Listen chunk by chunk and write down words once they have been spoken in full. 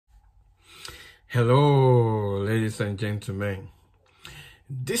Hello, ladies and gentlemen.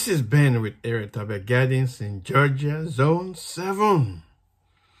 This is Ben with Eretabe Gardens in Georgia, Zone 7.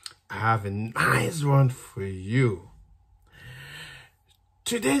 I have a nice one for you.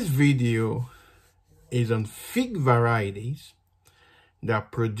 Today's video is on fig varieties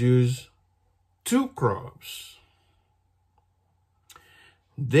that produce two crops.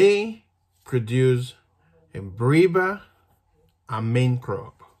 They produce a breba and main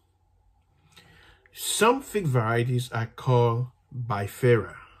crop. Some fig varieties are called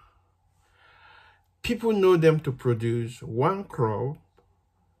bifera. People know them to produce one crop,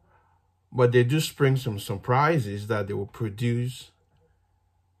 but they do spring some surprises that they will produce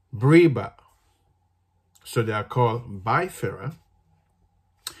breba. So they are called bifera.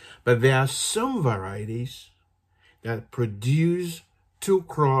 But there are some varieties that produce two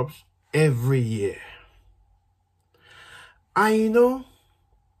crops every year. I know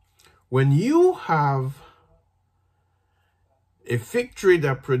when you have a fig tree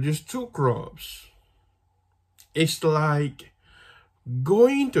that produces two crops, it's like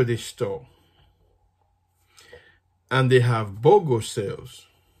going to the store and they have BOGO sales.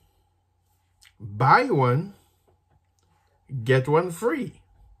 Buy one, get one free.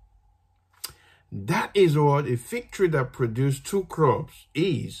 That is what a fig tree that produces two crops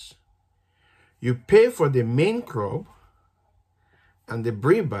is. You pay for the main crop and the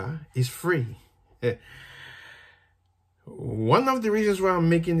breba is free. One of the reasons why I'm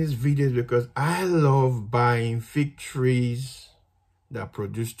making this video is because I love buying fig trees that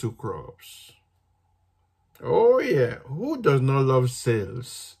produce two crops. Oh yeah, who does not love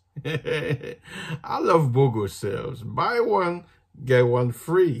sales? I love BOGO sales. Buy one, get one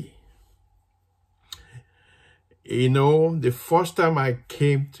free. You know, the first time I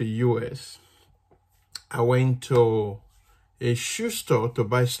came to US, I went to a shoe store to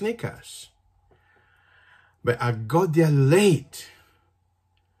buy sneakers. But I got there late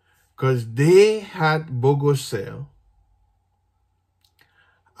because they had BOGO sale.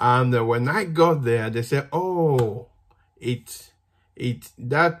 And when I got there, they said, oh,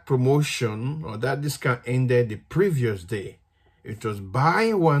 that promotion or that discount ended the previous day. It was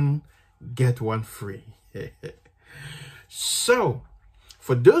buy one, get one free. So,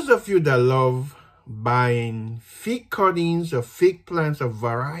 for those of you that love buying fig cuttings or fig plants of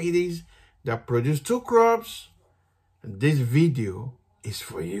varieties that produce two crops, this video is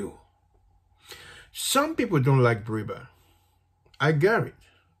for you. Some people don't like breba. I get it.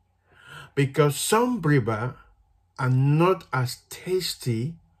 Because some breba are not as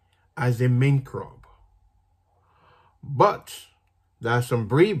tasty as the main crop. But there are some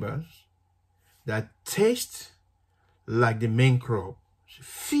brebas that taste like the main crop.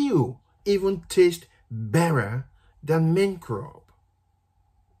 Few even taste better than main crop.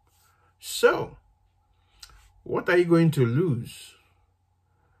 So, what are you going to lose?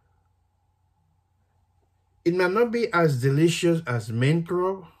 It may not be as delicious as main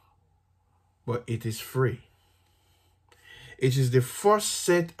crop, but it is free. It is the first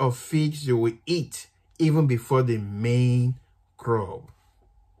set of figs you will eat even before the main crop.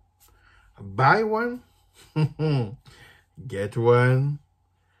 Buy one, get one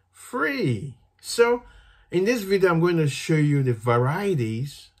free. So, in this video, I'm going to show you the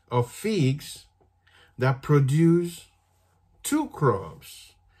varieties of figs that produce two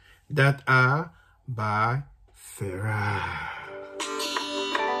crops that are bifera.